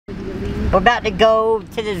We're about to go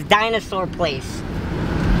to this dinosaur place.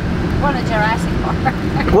 We're to Jurassic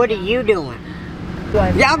Park. What are you doing?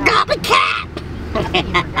 Y'all got the cat!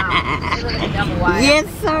 Yes,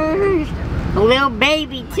 sir. A little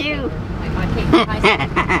baby too.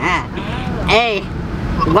 Hey,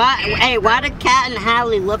 why do Cat and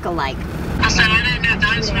Hallie look alike? I said I didn't know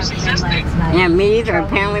dinosaurs existed. Yeah, me either.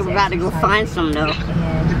 Apparently we're about to go find some though.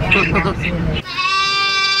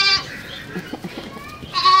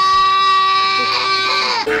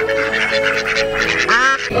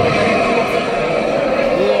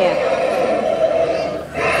 Yeah.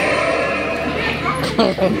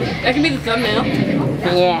 That can be the thumbnail.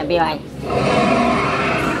 Yeah, be like.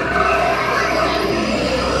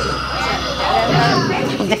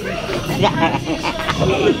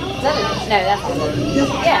 No, that's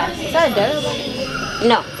yeah. Is that a dodo?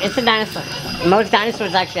 No, it's a dinosaur. Most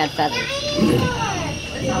dinosaurs actually have feathers.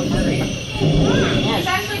 It's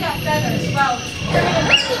actually got feathers. Well,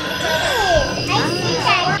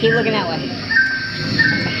 Keep looking that way.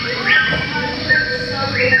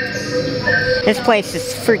 This place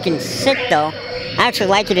is freaking sick though. I actually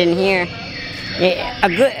like it in here. Yeah, a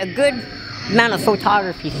good amount of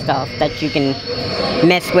photography stuff that you can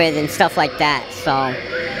mess with and stuff like that. So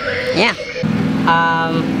yeah.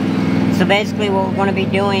 So basically what we're going to be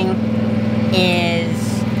doing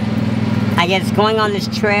is, I guess, going on this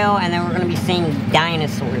trail, and then we're going to be seeing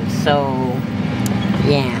dinosaurs. So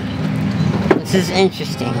yeah, this is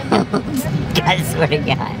interesting. I swear to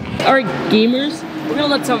God. All right, gamers, we're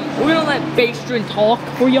gonna let Bastrin talk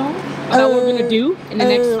for y'all about what we're gonna do in the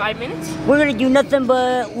next 5 minutes. We're gonna do nothing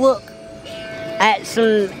but look at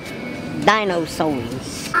some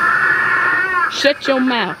dinosaurs. Shut your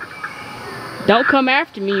mouth. Don't come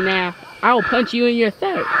after me now. I will punch you in your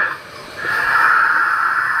throat.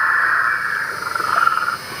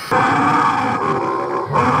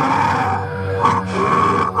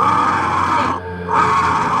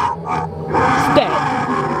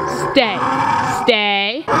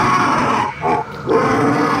 Stay.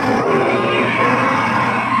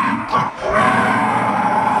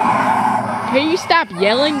 Can you stop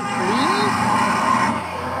yelling, please?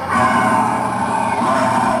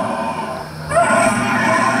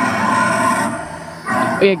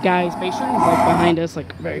 Oh yeah, guys, Bastrin is like behind us,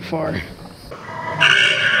 like very far.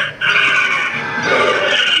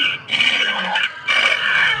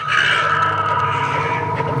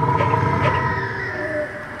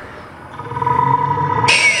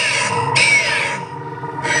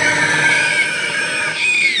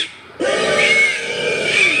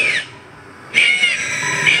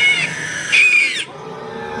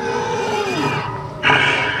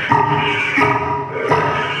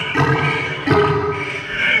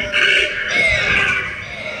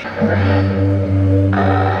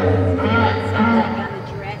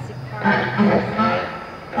 Jurassic Park.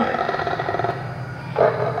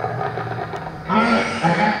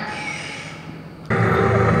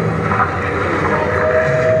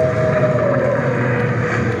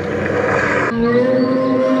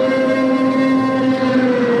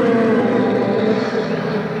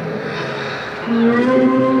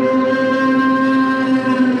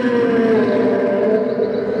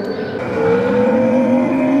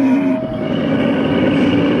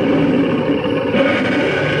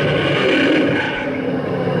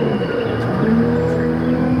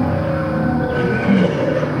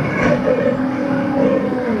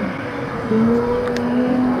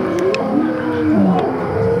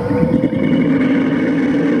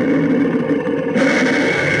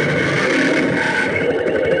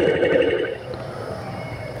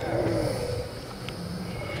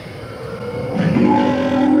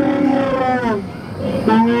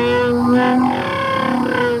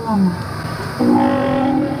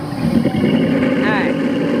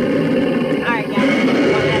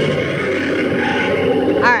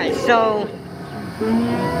 So,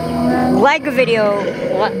 like a video.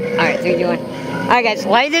 Alright, 3, 2, 1. Alright guys,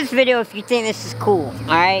 like this video if you think this is cool.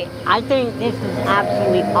 Alright, I think this is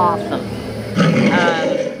absolutely awesome.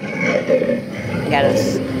 Got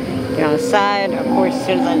us get on the side. Of course, as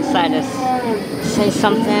soon as I decide to say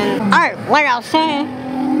something. Alright, like I was saying,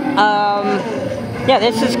 yeah,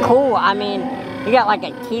 this is cool. I mean, you got like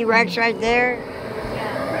a T-Rex right there.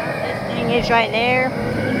 This thing is right there.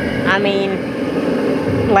 I mean,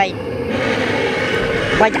 like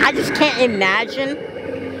I just can't imagine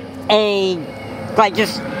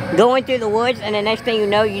just going through the woods and the next thing you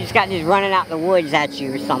know, you just got this running out the woods at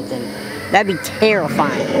you or something. That'd be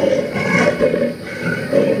terrifying.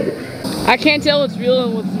 I can't tell what's real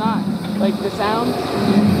and what's not. Like the sound.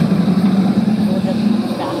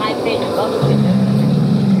 The high-pitched bubble.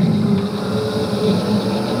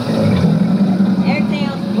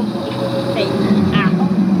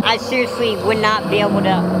 I seriously would not be able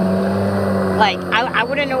to, like, I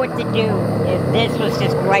wouldn't know what to do if this was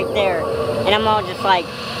just right there. And I'm all just like,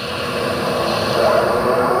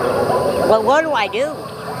 well, what do I do?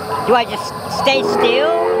 Do I just stay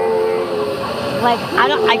still? Like,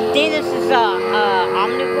 I think this is a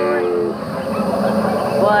omnivore,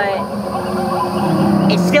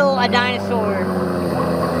 but it's still a dinosaur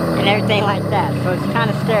and everything like that, so it's kind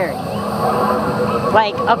of scary.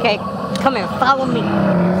 Like, okay, come here, follow me.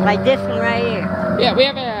 Like this one right here. Yeah, we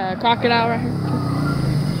have a crocodile right here.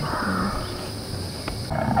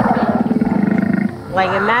 Like,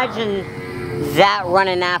 imagine that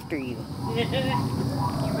running after you.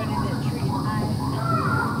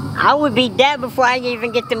 I would be dead before I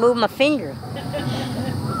even get to move my finger. Oh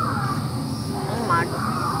my. You know,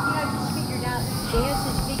 I just figured out they have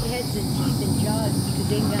such big heads and teeth and jaws because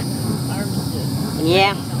they ain't got no arms to.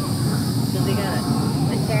 Yeah. So they gotta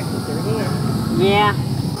attack with their head. Yeah.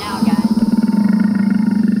 Now, guys.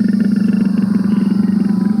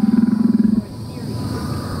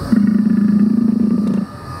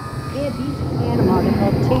 They have these animals they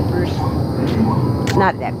call tapirs. It's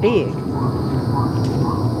not that big.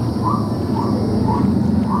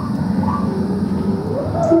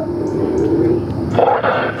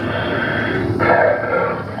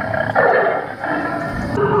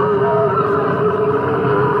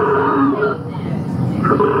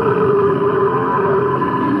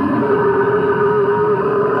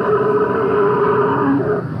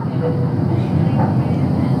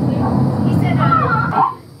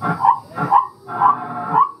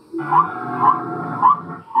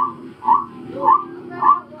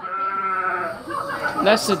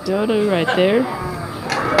 That's a dodo right there.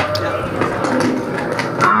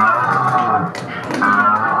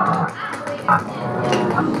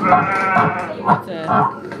 What's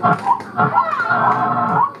that?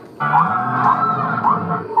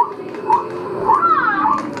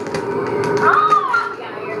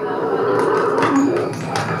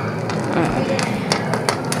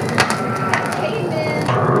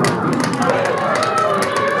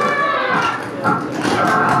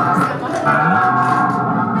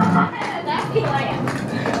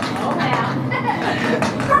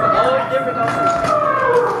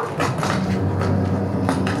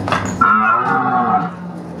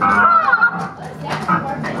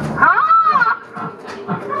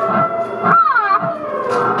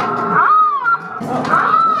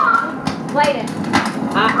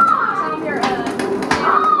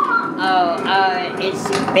 It's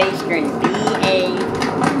Bastrin, B-A-S-T-R-I-N.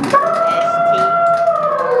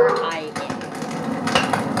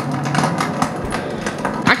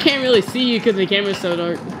 I can't really see you because the camera's so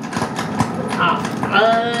dark. Oh,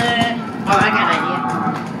 I got an idea.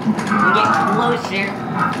 We get closer.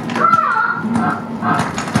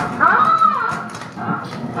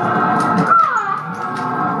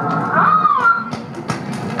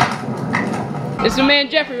 It's the man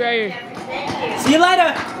Jeffrey right here. See you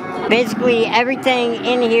later. Basically, everything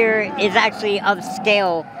in here is actually of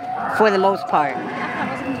scale for the most part.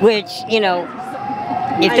 Which, you know,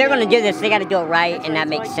 if they're going to do this, they got to do it right, and that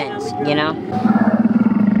makes sense, you know?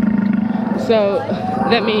 So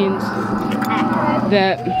that means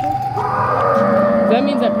that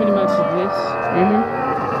pretty much this.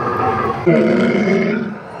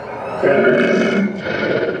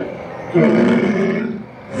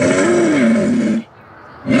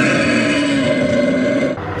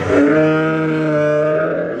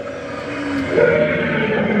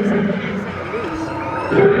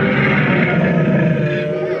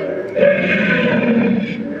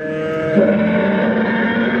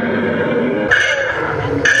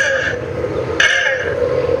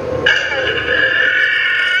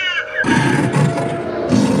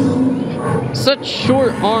 Such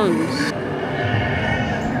short arms.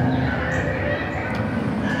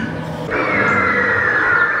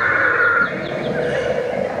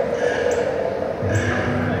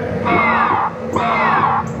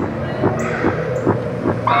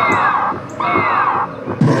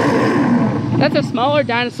 That's a smaller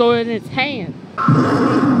dinosaur in its hand. It's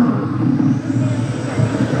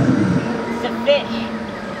a fish.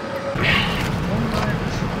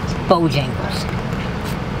 Bojangles.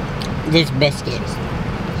 This biscuits.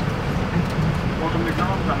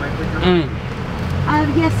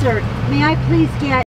 Yes, sir. May I please get